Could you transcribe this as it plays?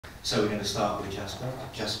So we're going to start with Jasper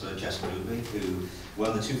Ludewig, who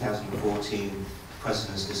won the 2014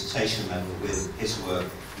 President's Dissertation Medal with his work,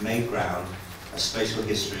 Made Ground, A Spatial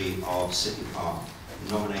History of Sydney Park,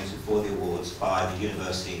 nominated for the awards by the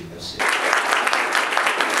University of Sydney.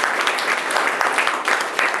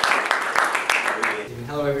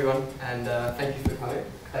 Hello everyone, and thank you for coming.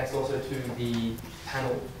 Thanks also to the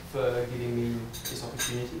panel for giving me this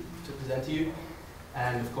opportunity to present to you.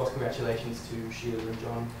 And of course, congratulations to Sheila and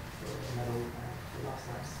John for the medal and for last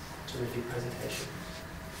night's terrific presentation.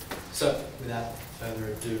 So, without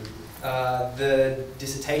further ado, the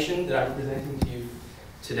dissertation that I'm presenting to you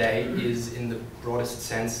today is, in the broadest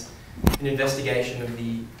sense, an investigation of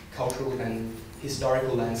the cultural and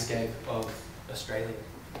historical landscape of Australia.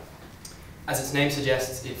 As its name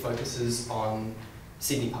suggests, it focuses on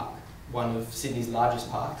Sydney Park, one of Sydney's largest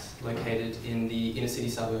parks, located in the inner city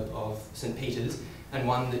suburb of St Peters, and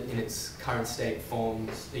one that in its current state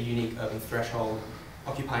forms a unique urban threshold,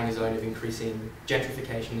 occupying a zone of increasing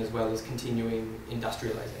gentrification as well as continuing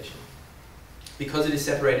industrialisation. Because it is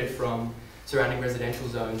separated from surrounding residential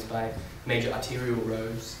zones by major arterial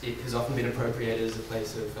roads, it has often been appropriated as a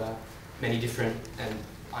place of many different and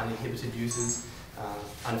uninhibited uses.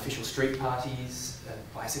 Unofficial street parties,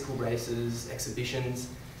 bicycle races, exhibitions,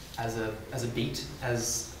 as a beat,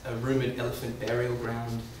 as a rumoured elephant burial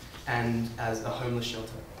ground, and as a homeless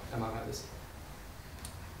shelter, among others.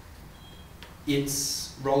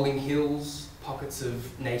 Its rolling hills, pockets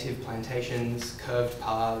of native plantations, curved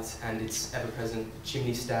paths, and its ever-present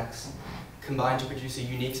chimney stacks combine to produce a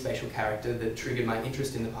unique spatial character that triggered my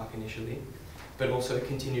interest in the park initially, but also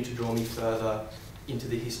continued to draw me further into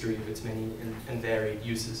the history of its many and varied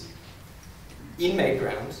uses. In Made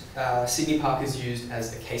Ground, Sydney Park is used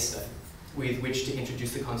as a case study with which to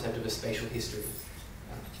introduce the concept of a spatial history.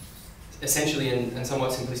 Essentially, and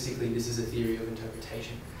somewhat simplistically, this is a theory of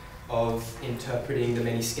interpretation, of interpreting the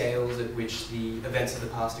many scales at which the events of the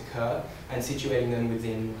past occur and situating them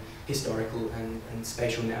within historical and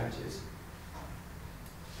spatial narratives.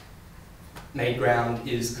 Made Ground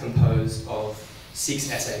is composed of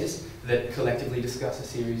 6 essays that collectively discuss a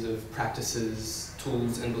series of practices,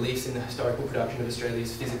 tools and beliefs in the historical production of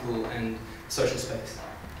Australia's physical and social space.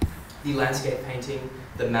 The landscape painting,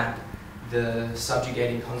 the map, the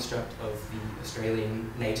subjugating construct of the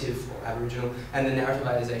Australian native or Aboriginal, and the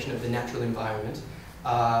narrativization of the natural environment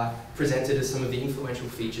are presented as some of the influential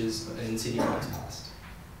features in Sydney Park's past.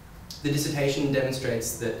 The dissertation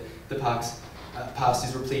demonstrates that the park's past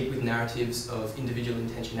is replete with narratives of individual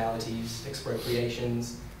intentionalities,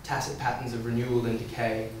 expropriations, tacit patterns of renewal and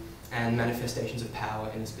decay, and manifestations of power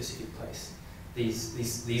in a specific place.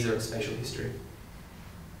 These are its spatial history.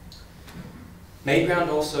 Made Ground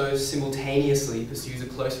also simultaneously pursues a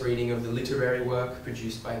close reading of the literary work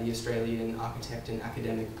produced by the Australian architect and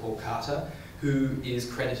academic Paul Carter, who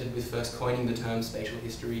is credited with first coining the term spatial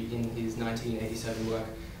history in his 1987 work,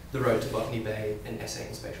 The Road to Botany Bay, an essay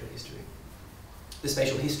in spatial history. The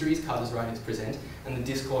spatial histories Carter's writings present and the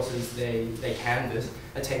discourses they canvass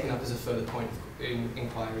are taken up as a further point of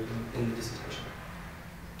inquiry in the dissertation.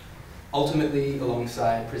 Ultimately,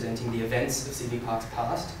 alongside presenting the events of Sydney Park's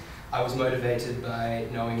past, I was motivated by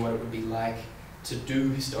knowing what it would be like to do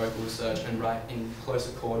historical research and write in close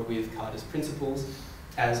accord with Carter's principles,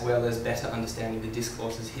 as well as better understanding the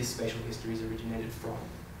discourses his spatial histories originated from.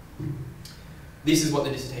 This is what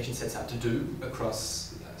the dissertation sets out to do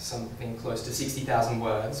across something close to 60,000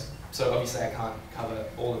 words, so obviously I can't cover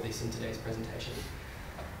all of this in today's presentation.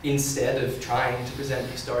 Instead of trying to present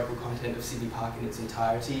the historical content of Sydney Park in its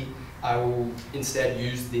entirety, I will instead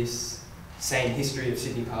use this same history of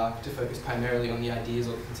Sydney Park to focus primarily on the ideas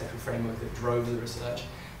or the conceptual framework that drove the research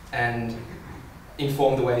and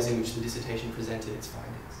inform the ways in which the dissertation presented its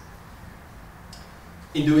findings.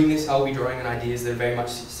 In doing this, I'll be drawing on ideas that are very much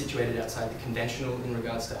situated outside the conventional in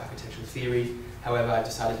regards to architectural theory. However, I've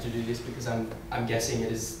decided to do this because I'm guessing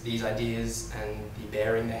it is these ideas and the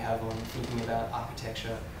bearing they have on thinking about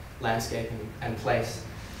architecture, landscape and place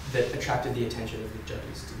that attracted the attention of the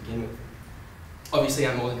judges to begin with. Obviously,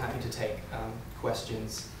 I'm more than happy to take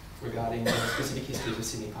questions regarding the specific histories of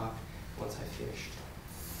Sydney Park once I've finished.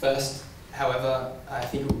 First, however, I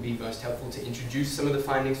think it would be most helpful to introduce some of the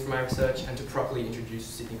findings from my research and to properly introduce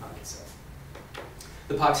Sydney Park itself.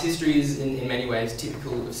 The park's history is in many ways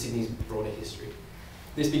typical of Sydney's broader history.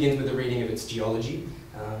 This begins with a reading of its geology,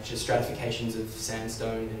 which is stratifications of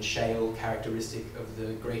sandstone and shale characteristic of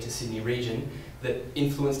the Greater Sydney region that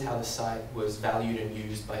influenced how the site was valued and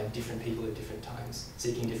used by different people at different times,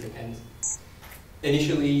 seeking different ends.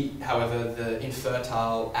 Initially, however, the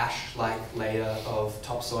infertile ash-like layer of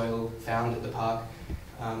topsoil found at the park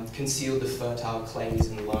concealed the fertile clays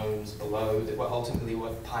and loams below that were ultimately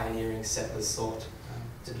what pioneering settlers sought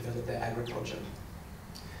to develop their agriculture.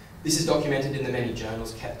 This is documented in the many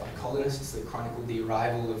journals kept by colonists that chronicled the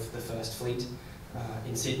arrival of the first fleet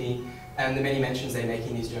in Sydney, and the many mentions they make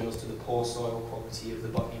in these journals to the poor soil quality of the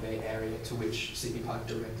Botany Bay area to which Sydney Park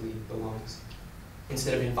directly belongs.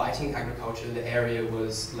 Instead of inviting agriculture, the area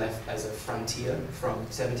was left as a frontier from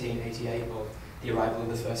 1788, or the arrival of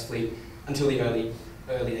the first fleet, until the early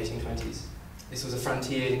 1820s. This was a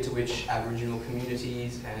frontier into which Aboriginal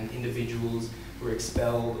communities and individuals were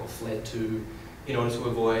expelled or fled to in order to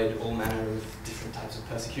avoid all manner of different types of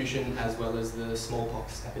persecution, as well as the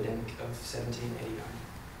smallpox epidemic of 1789.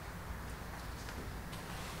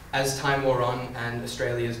 As time wore on and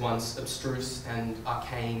Australia's once abstruse and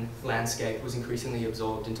arcane landscape was increasingly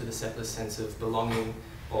absorbed into the settlers' sense of belonging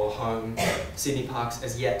or home, Sydney Park's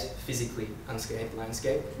as yet physically unscathed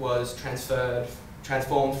landscape was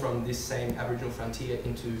transformed from this same Aboriginal frontier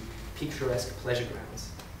into picturesque pleasure grounds.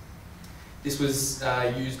 This was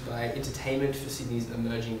used by entertainment for Sydney's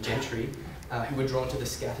emerging gentry, who were drawn to the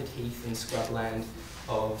scattered heath and scrubland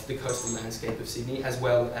of the coastal landscape of Sydney, as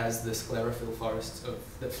well as the sclerophyll forests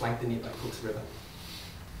that flank the nearby Cooks River.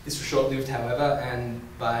 This was short-lived, however, and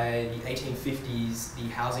by the 1850s, the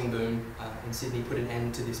housing boom in Sydney put an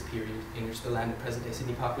end to this period in which the land of present-day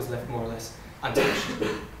Sydney Park was left more or less untouched.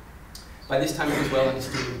 By this time, it was well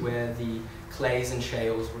understood where the clays and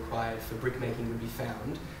shales required for brickmaking would be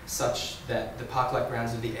found, such that the park-like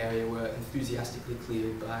grounds of the area were enthusiastically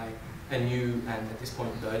cleared by a new and, at this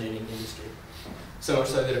point, burgeoning industry. So much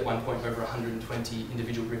so that at one point, over 120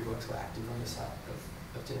 individual brickworks were active on the site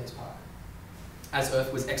of today's park. As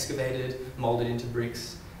earth was excavated, moulded into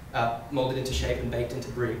bricks, moulded into shape and baked into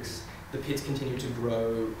bricks, the pits continued to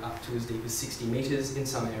grow up to as deep as 60 metres in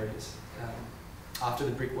some areas. After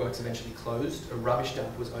the brickworks eventually closed, a rubbish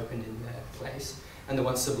dump was opened in their place, and the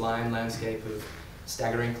once sublime landscape of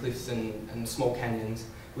staggering cliffs and small canyons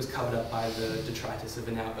was covered up by the detritus of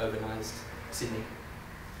a now urbanised Sydney.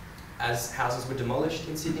 As houses were demolished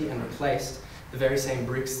in Sydney and replaced, the very same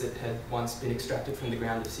bricks that had once been extracted from the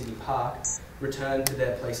ground of Sydney Park returned to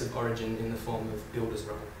their place of origin in the form of builders'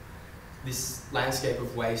 rubble. This landscape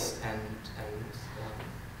of waste and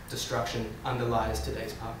destruction underlies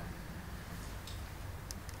today's park.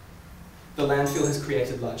 The landfill has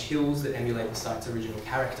created large hills that emulate the site's original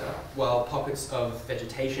character, while pockets of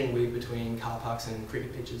vegetation weave between car parks and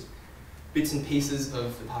cricket pitches. Bits and pieces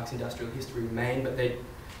of the park's industrial history remain, but they,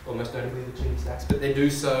 well, most notably the chimney stacks, but they do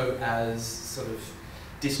so as sort of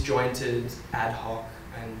disjointed, ad hoc,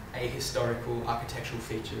 and ahistorical architectural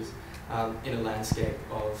features in a landscape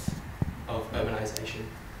of urbanisation.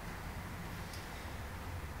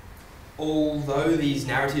 Although these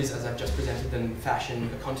narratives, as I've just presented them, fashion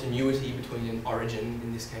a continuity between an origin,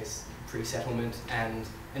 in this case pre-settlement, and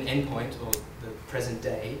an endpoint, or the present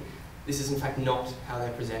day, this is in fact not how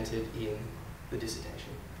they're presented in the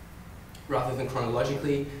dissertation. Rather than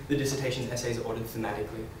chronologically, the dissertation's essays are ordered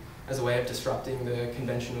thematically, as a way of disrupting the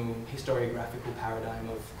conventional historiographical paradigm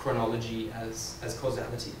of chronology as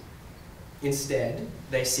causality. Instead,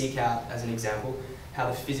 they seek out, as an example, how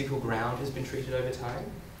the physical ground has been treated over time,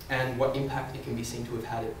 and what impact it can be seen to have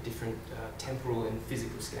had at different temporal and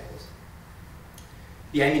physical scales.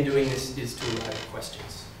 The aim in doing this is to arrive at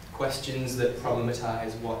questions. Questions that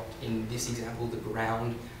problematize what, in this example, the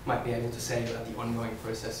ground might be able to say about the ongoing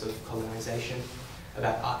process of colonisation,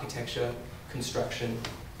 about architecture, construction,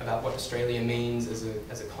 about what Australia means as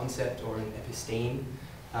a concept or an episteme,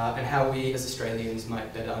 and how we as Australians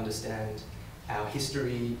might better understand our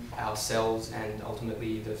history, ourselves, and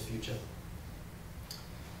ultimately the future.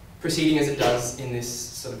 Proceeding as it does in this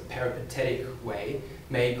sort of peripatetic way,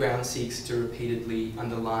 Made Ground seeks to repeatedly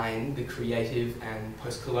underline the creative and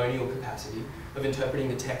post-colonial capacity of interpreting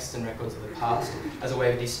the texts and records of the past as a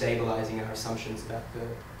way of destabilising our assumptions about the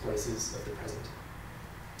places of the present.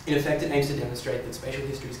 In effect, it aims to demonstrate that spatial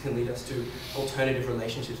histories can lead us to alternative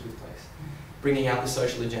relationships with place, bringing out the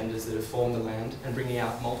social agendas that have formed the land and bringing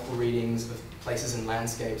out multiple readings of places and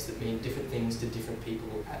landscapes that mean different things to different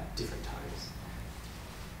people at different times.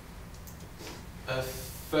 A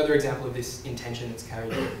further example of this intention that's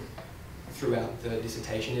carried throughout the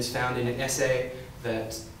dissertation is found in an essay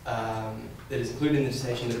that is included in the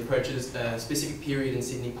dissertation that approaches a specific period in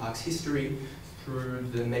Sydney Park's history through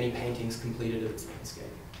the many paintings completed of its landscape.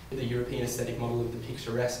 The European aesthetic model of the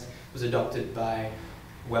picturesque was adopted by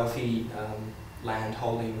wealthy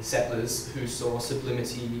land-holding settlers who saw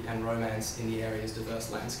sublimity and romance in the area's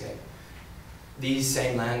diverse landscape. These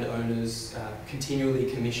same landowners continually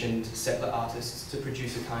commissioned settler artists to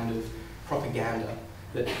produce a kind of propaganda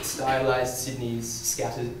that stylised Sydney's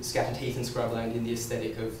scattered heath and scrubland in the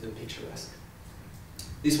aesthetic of the picturesque.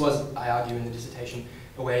 This was, I argue in the dissertation,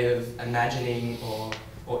 a way of imagining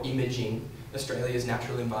or imaging Australia's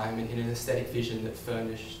natural environment in an aesthetic vision that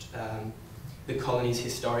furnished the colony's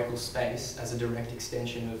historical space as a direct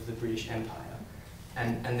extension of the British Empire,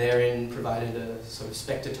 and therein provided a sort of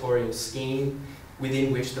spectatorial scheme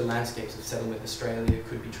within which the landscapes of settlement Australia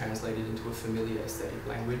could be translated into a familiar aesthetic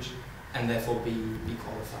language and therefore be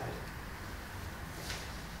qualified.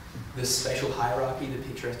 The spatial hierarchy the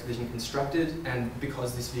picturesque vision constructed, and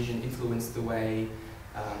because this vision influenced the way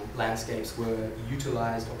landscapes were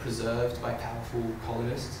utilised or preserved by powerful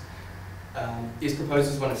colonists, is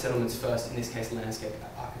proposed as one of settlement's first, in this case, landscape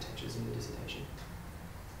architectures in the dissertation.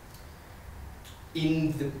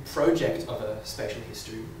 In the project of a spatial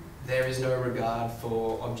history, there is no regard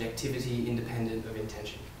for objectivity independent of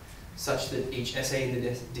intention, such that each essay in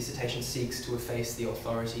the dissertation seeks to efface the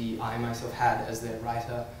authority I myself had as their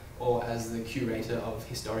writer or as the curator of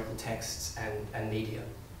historical texts and media.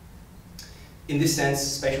 In this sense,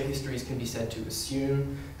 spatial histories can be said to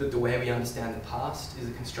assume that the way we understand the past is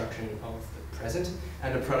a construction of the present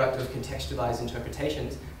and a product of contextualized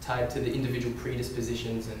interpretations tied to the individual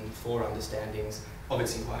predispositions and fore-understandings of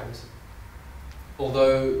its inquiries.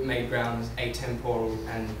 Although Maid-Brown's atemporal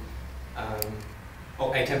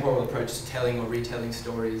approach to telling or retelling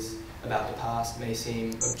stories about the past may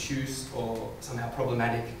seem obtuse or somehow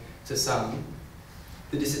problematic to some,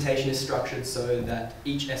 the dissertation is structured so that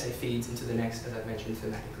each essay feeds into the next, as I've mentioned,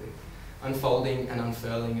 thematically, unfolding and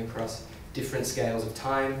unfurling across different scales of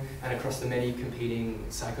time and across the many competing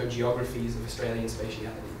psychogeographies of Australian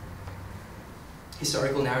spatiality.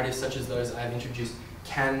 Historical narratives such as those I have introduced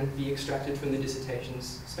can be extracted from the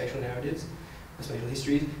dissertation's spatial narratives, or spatial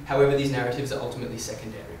histories. However, these narratives are ultimately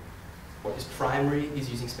secondary. What is primary is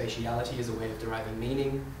using spatiality as a way of deriving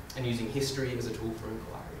meaning and using history as a tool for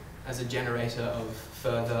inquiry, as a generator of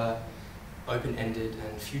further open-ended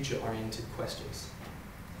and future-oriented questions.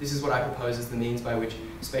 This is what I propose as the means by which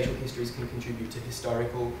spatial histories can contribute to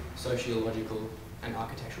historical, sociological, and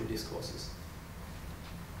architectural discourses.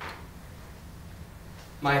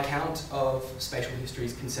 My account of spatial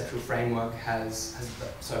history's conceptual framework has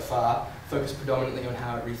so far focused predominantly on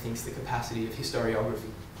how it rethinks the capacity of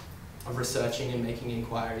historiography, of researching and making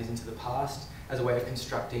inquiries into the past as a way of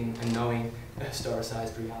constructing and knowing a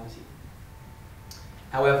historicised reality.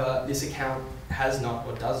 However, this account has not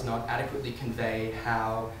or does not adequately convey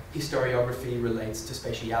how historiography relates to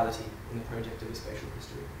spatiality in the project of a spatial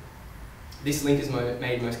history. This link is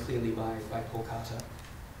made most clearly by Paul Carter.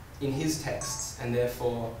 In his texts, and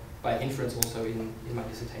therefore by inference also in my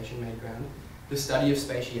dissertation, Maid-Brown, the study of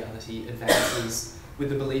spatiality advances with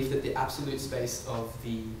the belief that the absolute space of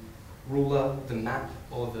the ruler, the map,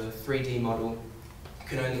 or the 3D model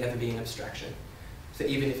can only ever be an abstraction. So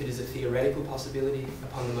even if it is a theoretical possibility,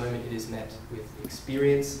 upon the moment it is met with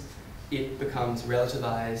experience, it becomes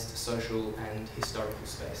relativized social and historical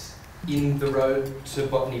space. In The Road to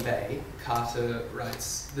Botany Bay, Carter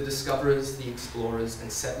writes, "The discoverers, the explorers,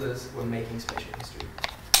 and settlers were making spatial history.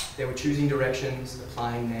 They were choosing directions,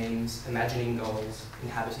 applying names, imagining goals,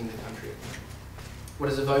 inhabiting the country. What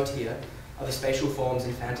is evoked here are the spatial forms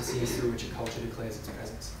and fantasies through which a culture declares its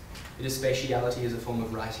presence. It is spatiality as a form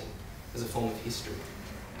of writing, as a form of history."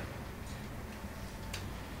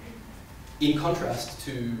 In contrast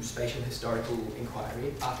to spatial historical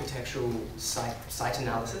inquiry, architectural site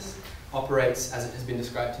analysis operates, as it has been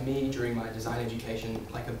described to me during my design education,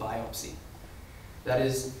 like a biopsy. That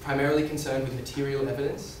is primarily concerned with material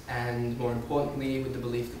evidence and, more importantly, with the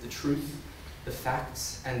belief that the truth, the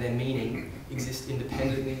facts, and their meaning exist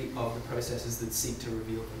independently of the processes that seek to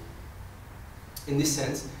reveal them. In this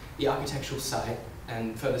sense, the architectural site,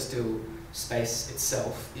 and further still, space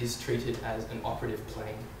itself, is treated as an operative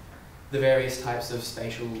plane. The various types of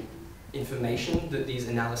spatial information that these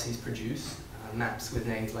analyses produce, maps with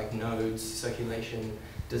names like nodes, circulation,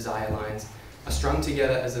 desire lines, are strung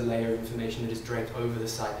together as a layer of information that is draped over the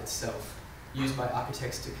site itself, used by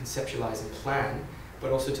architects to conceptualize and plan,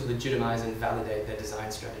 but also to legitimize and validate their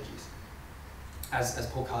design strategies. As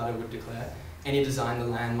Paul Carter would declare, any design the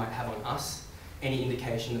land might have on us, any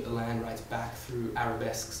indication that the land writes back through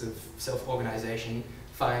arabesques of self-organization,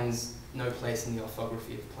 finds no place in the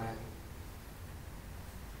orthography of planning.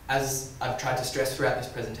 As I've tried to stress throughout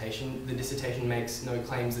this presentation, the dissertation makes no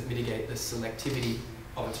claims that mitigate the selectivity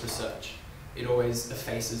of its research. It always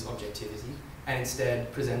effaces objectivity and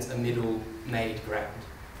instead presents a middle made ground,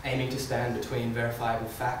 aiming to stand between verifiable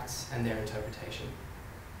facts and their interpretation.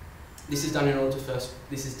 This is done in order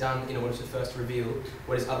to first reveal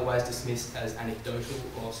what is otherwise dismissed as anecdotal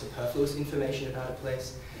or superfluous information about a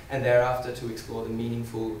place, and thereafter to explore the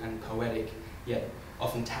meaningful and poetic, yet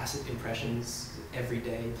often tacit impressions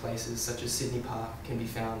everyday places such as Sydney Park can be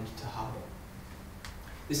found to harbour.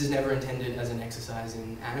 This is never intended as an exercise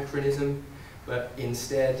in anachronism, but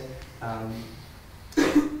instead,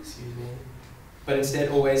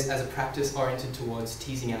 always as a practice oriented towards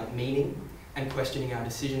teasing out meaning and questioning our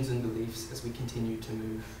decisions and beliefs as we continue to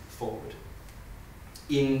move forward.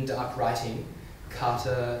 In Dark Writing,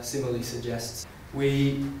 Carter similarly suggests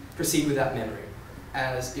we proceed without memory,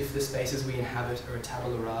 as if the spaces we inhabit are a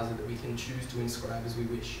tabula rasa that we can choose to inscribe as we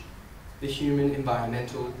wish. The human,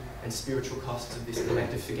 environmental, and spiritual costs of this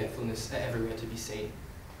collective forgetfulness are everywhere to be seen.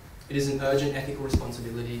 It is an urgent ethical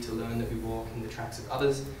responsibility to learn that we walk in the tracks of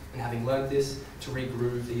others, and having learned this, to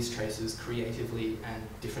regroove these traces creatively and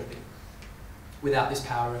differently. Without this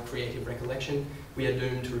power of creative recollection, we are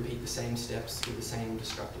doomed to repeat the same steps with the same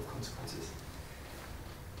destructive consequences.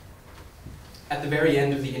 At the very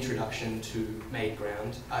end of the introduction to Made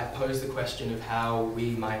Ground, I pose the question of how we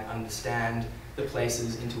might understand the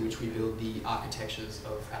places into which we build the architectures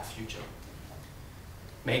of our future.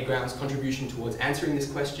 Made Ground's contribution towards answering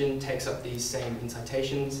this question takes up these same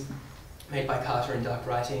incitations made by Carter in Dark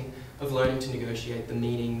Writing of learning to negotiate the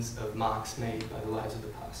meanings of marks made by the lives of the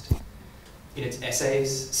past. In its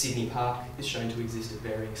essays, Sydney Park is shown to exist at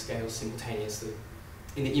varying scales simultaneously.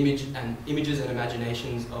 In the images and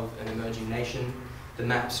imaginations of an emerging nation, the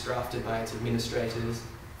maps drafted by its administrators,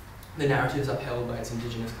 the narratives upheld by its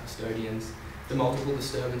indigenous custodians, the multiple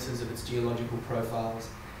disturbances of its geological profiles,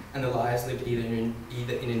 and the lives lived either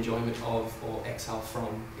in enjoyment of or exile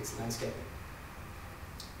from its landscape.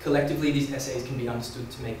 Collectively, these essays can be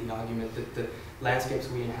understood to make the argument that the landscapes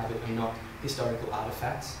we inhabit are not historical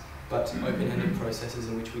artifacts, but open-ended processes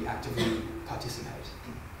in which we actively participate.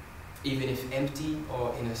 Even if empty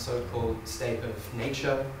or in a so-called state of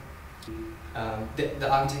nature, the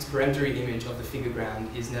architect's peremptory image of the figure ground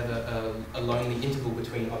is never a lonely interval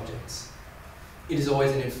between objects. It is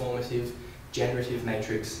always an informative, generative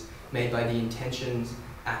matrix made by the intentions,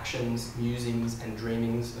 actions, musings, and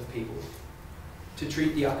dreamings of people. To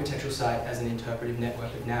treat the architectural site as an interpretive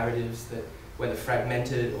network of narratives that, whether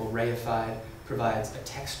fragmented or reified, provides a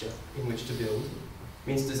texture in which to build,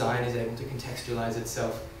 means design is able to contextualize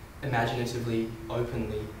itself imaginatively,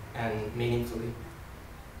 openly, and meaningfully.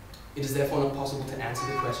 It is therefore not possible to answer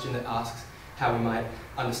the question that asks how we might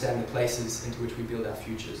understand the places into which we build our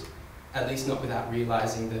futures, at least not without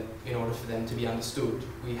realizing that in order for them to be understood,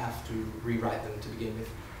 we have to rewrite them to begin with.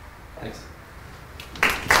 Thanks.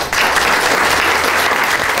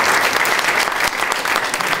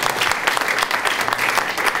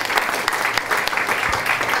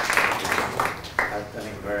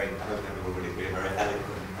 I hope everyone will agree, a very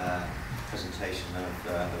eloquent presentation of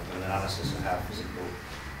an analysis of how physical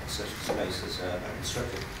and social spaces are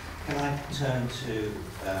constructed. Can I turn to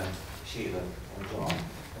Sheila or John?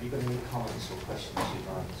 Have you got any comments or questions you'd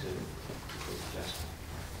like to put to Jasper?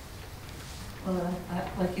 Well,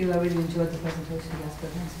 like you, I really enjoyed the presentation, Jasper.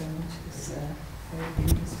 Thanks very much. It's very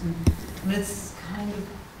interesting. I mean, it's kind of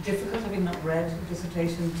difficult, having not read the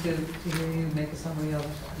dissertation, to hear you make a summary of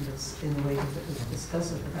it, and it's in the way that it was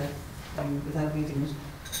discussed without reading it.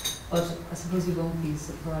 But I suppose you won't be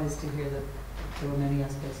surprised to hear that there were many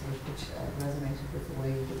aspects of it which resonated with the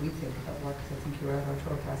way that we think about work. I think you were at our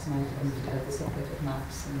talk last night, and the subject of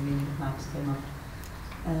maps and the meaning of maps came up.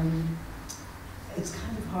 It's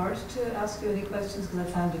kind of hard to ask you any questions because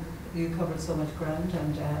I found that you covered so much ground,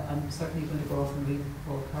 and I'm certainly going to go off and read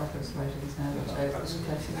Paul Carter's writings now, which I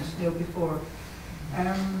finished before.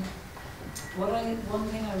 One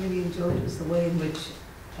thing I really enjoyed was the way in which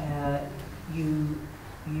you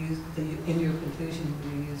used in your conclusion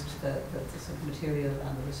you used the sort of material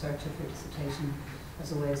and the research of your dissertation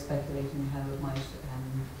as a way of speculating how it might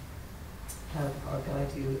help or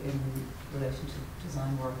guide you in relation to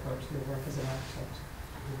design work or to your work as an architect.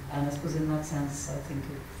 And I suppose in that sense I think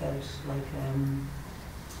it felt like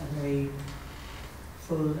a very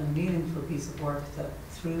full and meaningful piece of work that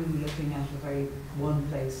through looking at a very one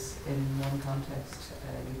place in one context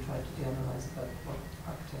you tried to generalise about what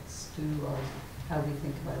architects do or how we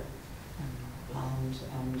think about land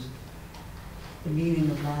and the meaning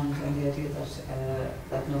of land, and the idea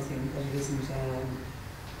that nothing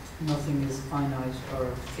is finite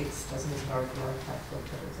or fixed as a historical artifact, but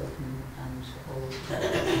that it's open and old,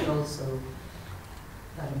 and also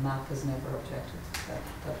that a map is never objective,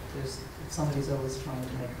 that somebody's always trying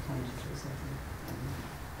to make a point through something.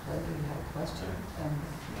 I really have a question.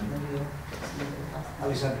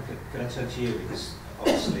 Alexander, can I turn to you, because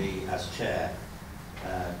obviously, as chair,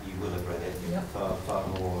 you will have read it. You're Yep.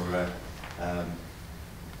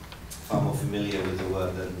 far more familiar with the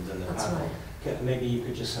work than the That's panel. right. Maybe you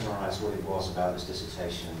could just summarise what it was about this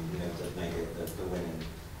dissertation, that made it the winning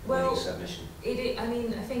submission. I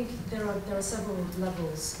mean, I think there are several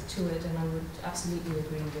levels to it, and I would absolutely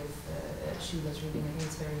agree with Sheila's reading. I think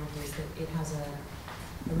it's very obvious that it has a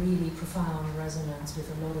really profound resonance with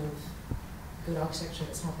a lot of good architecture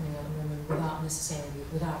that's happening at the moment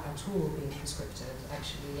without at all being prescriptive,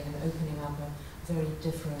 actually, and opening up a very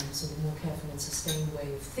different, sort of more careful and sustained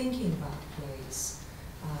way of thinking about place.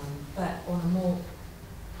 But on a more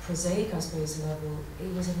prosaic, I suppose, level,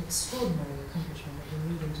 it was an extraordinary accomplishment. I've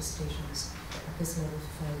been reading dissertations at this level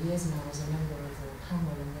for 5 years now as a member of the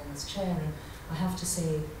panel and then as chair, and I have to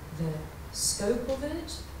say the scope of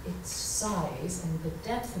it, its size and the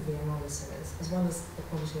depth of the analysis, as well as the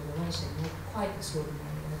quality of the writing, were quite extraordinary.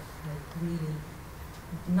 I really,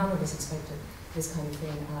 none of us expected this kind of thing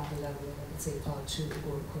at the level of, let's say, part 2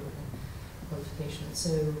 or equivalent qualification.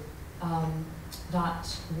 So that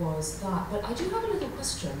was that. But I do have a little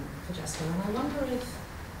question for Jasper, and I wonder if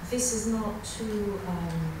this is not too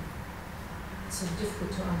sort of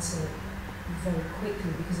difficult to answer very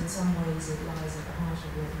quickly, because in some ways it lies at the heart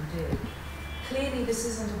of what you did. Clearly this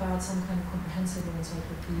isn't about some kind of comprehensive or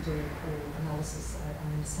encyclopedic or analysis, I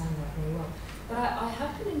understand that very well. But I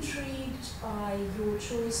have been intrigued by your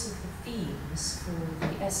choice of the themes for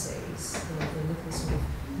the essays, the little sort of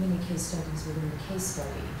mini case studies within the case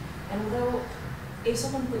study. And although if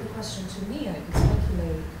someone put the question to me, I could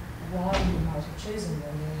speculate why you might have chosen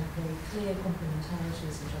them. They have very clear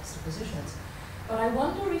complementarities and juxtapositions. But I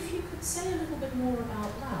wonder if you could say a little bit more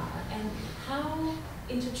about that and how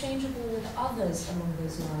interchangeable with others along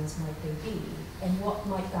those lines might they be, and what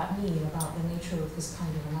might that mean about the nature of this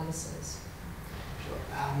kind of analysis? Sure.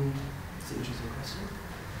 It's an interesting question.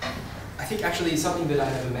 I think actually something that I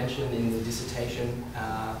never mentioned in the dissertation,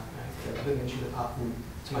 I never mentioned apart from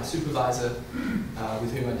to my supervisor,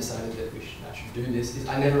 with whom I decided that I should do this, is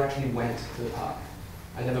I never actually went to the park.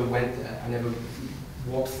 I never went there. I never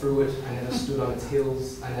walked through it. I never stood on its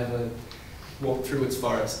hills. I never walked through its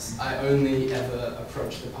forests. I only ever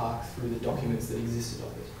approached the park through the documents that existed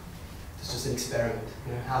of it. It's just an experiment.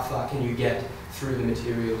 How far can you get through the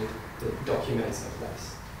material that documents a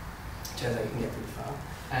place? Turns out you can get pretty far.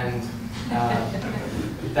 And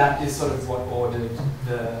that is sort of what ordered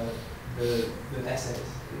the essays.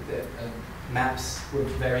 The maps were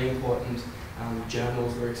very important.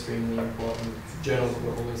 Journals were extremely important. Journals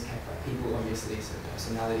were always kept by people, obviously, so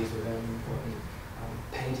personalities were very important.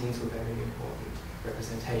 Paintings were very important.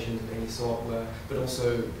 Representations of any sort were, but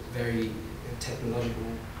also very technological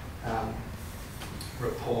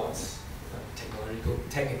reports,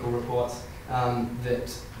 technical reports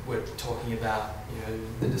that were talking about,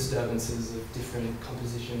 the disturbances of different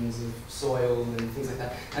compositions of soil and things like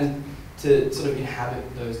that. And to sort of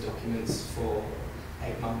inhabit those documents for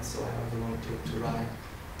 8 months or however long it took to write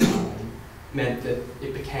meant that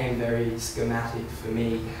it became very schematic for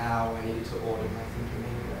me how I needed to order my thinking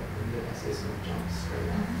anyway. And the essay sort of jumps straight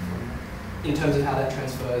out from that. In terms of how that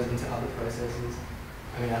transfers into other processes,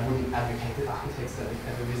 I mean, I wouldn't advocate that architects don't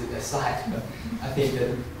ever visit their site, but I think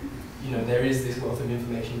that there is this wealth of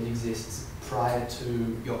information that exists prior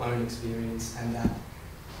to your own experience, and that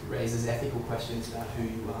raises ethical questions about who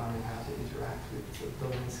you are and how to interact with the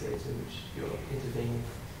landscapes in which you're intervening.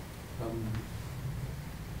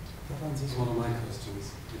 That answers one of my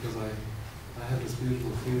questions, because I had this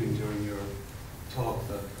beautiful feeling during your talk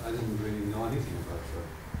that I didn't really know anything about the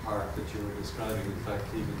park that you were describing. In fact,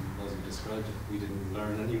 even as you described it, we didn't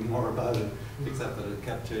learn any more about it, except that it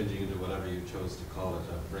kept changing into whatever you chose to call it,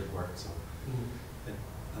 a brickwork. So,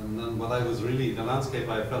 and then what I was really, the landscape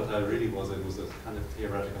I felt I really was, it was a kind of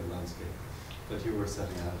theoretical landscape that you were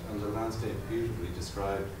setting out, and the landscape beautifully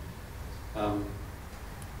described.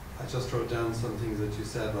 I just wrote down some things that you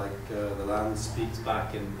said, like the land speaks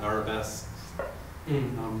back in arabesque.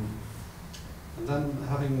 And then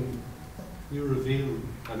having you reveal,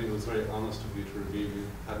 I mean, it was very honest of you to reveal you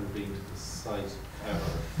hadn't been to the site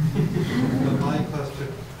ever. But my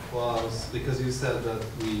question was, because you said that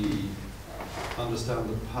we understand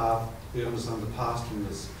the past from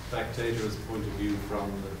the spectator's point of view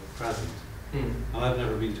from the present. And I've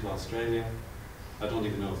never been to Australia. I don't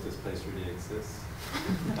even know if this place really exists.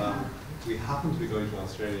 We happen to be going to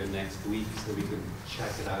Australia next week, so we can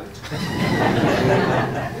check it out.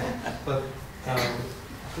 But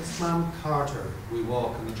this man Carter, we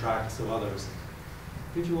walk in the tracks of others.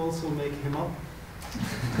 Did you also make him up?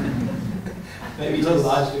 Maybe to a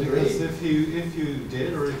large degree. Because if you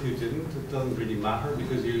did or if you didn't, it doesn't really matter,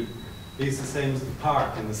 because you he's the same as the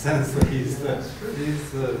park in the sense that he's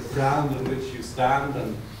the ground on which you stand,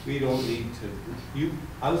 and we don't need to.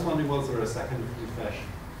 I was wondering, was there a second confession?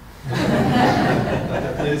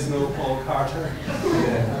 That there is no Paul Carter?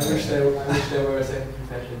 Yeah, I wish there were a second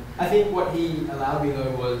confession. I think what he allowed me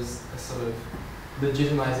though was a sort of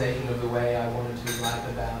legitimization of the way I wanted to write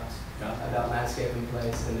about landscape and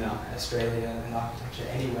place and Australia and architecture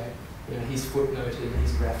anyway. You know, he's footnoted,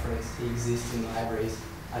 he's referenced, he exists in libraries,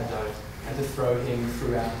 I don't. And to throw him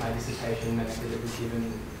throughout my dissertation meant that it was given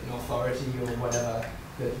an authority or whatever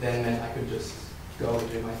that then meant I could just go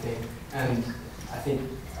and do my thing. And I think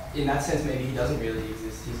in that sense maybe he doesn't really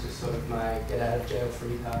exist, he's just sort of my get out of jail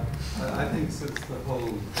free card. I think since the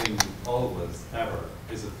whole thing always, ever,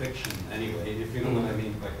 is a fiction anyway, if you know what I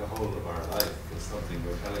mean, like the whole of our life is something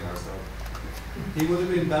we're telling ourselves. He would have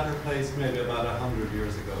been better placed maybe about 100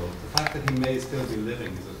 years ago. The fact that he may still be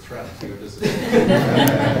living is a threat to your dissertation.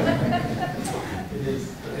 It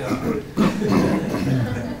is. Yeah.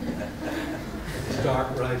 It's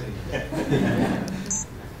dark writing.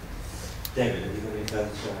 David, have you got any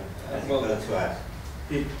further to add?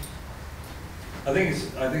 I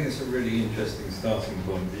think it's a really interesting starting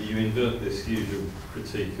point that you invert this usual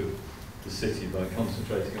critique of the city by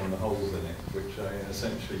concentrating on the holes in it, which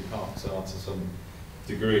essentially parks are to some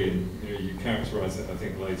degree, and you characterise it, I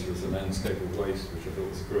think, later as a landscape of waste, which I thought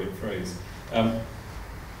was a great phrase.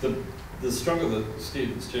 The struggle that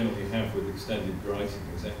students generally have with extended writing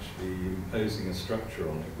is actually imposing a structure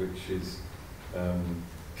on it which is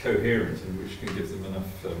coherent and which can give them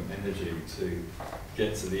enough energy to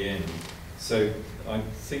get to the end. So I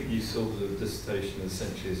think you saw the dissertation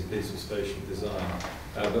essentially as a piece of spatial design,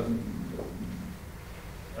 but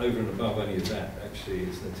over and above any of that, actually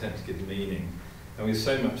it's an attempt to give meaning. And with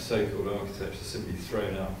so much so-called architecture simply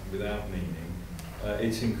thrown up without meaning,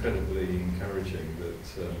 it's incredibly encouraging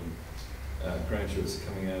that graduates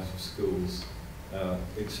coming out of schools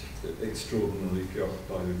extraordinarily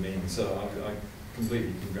preoccupied with meaning. So I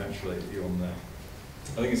completely congratulate you on that.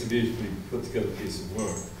 I think it's a beautifully put together piece of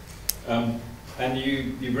work. And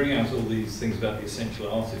you bring out all these things about the essential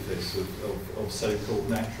artifice of so-called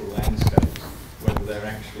natural landscapes, whether they're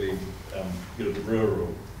actually the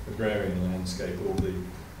rural, agrarian landscape or the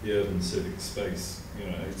urban civic space.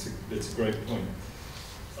 It's a great point.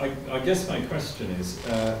 I guess my question is,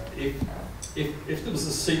 if there was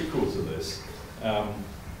a sequel to this,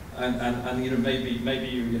 and maybe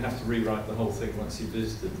you have to rewrite the whole thing once you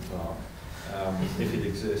visited the park, if it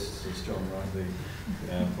exists, as John rightly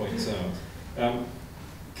points out.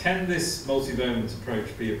 Can this multivalent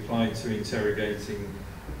approach be applied to interrogating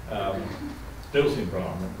built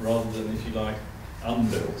environment rather than, if you like,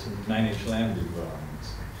 unbuilt and managed land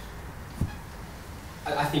environments?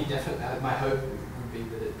 I think definitely, my hope would be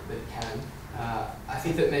that it can. I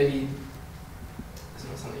think that maybe it's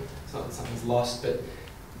not that something's lost, but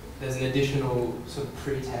there's an additional sort of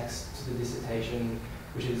pretext to the dissertation,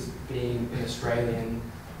 which is being an Australian,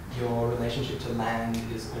 your relationship to land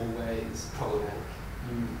is always problematic.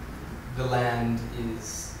 The land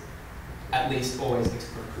is at least always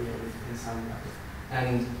expropriated in some way.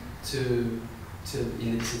 And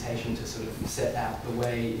in the dissertation to sort of set out the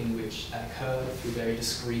way in which that occurred through very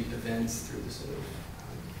discrete events, through the sort of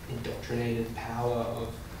indoctrinated power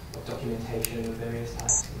of documentation of various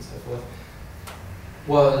types and so forth,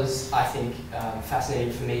 was, I think,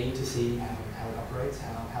 fascinating for me to see how it operates,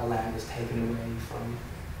 how land was taken away from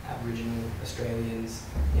Aboriginal Australians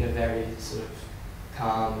in a very sort of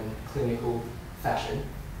calm and clinical fashion.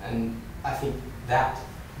 And I think that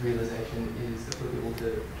realization is applicable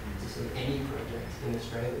to sort of any project in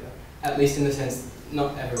Australia, at least in the sense,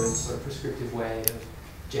 not ever as a sort of prescriptive way of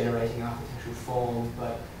generating architectural form,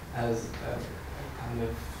 but as a kind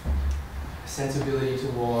of sensibility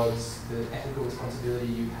towards the ethical responsibility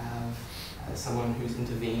you have as someone who's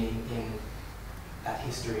intervening in that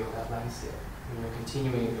history or that landscape. You're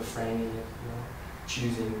continuing, you're framing it, you're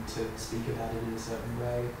choosing to speak about it in a certain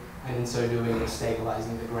way, and in so doing, you're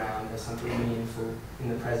stabilizing the ground as something meaningful in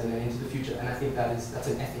the present and into the future. And I think that's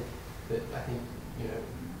an ethic that I think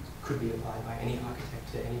could be applied by any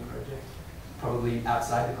architect to any project, probably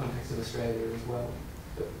outside the context of Australia as well.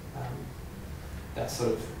 But that's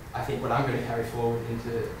sort of, I think, what I'm going to carry forward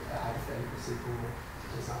into a hypothetical sequel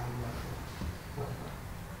design work.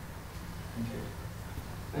 Thank you.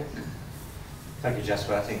 Thanks. Thank you,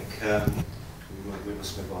 Jasper. I think we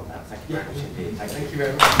must move on now. Thank you very much indeed. Thank you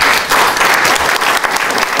very much.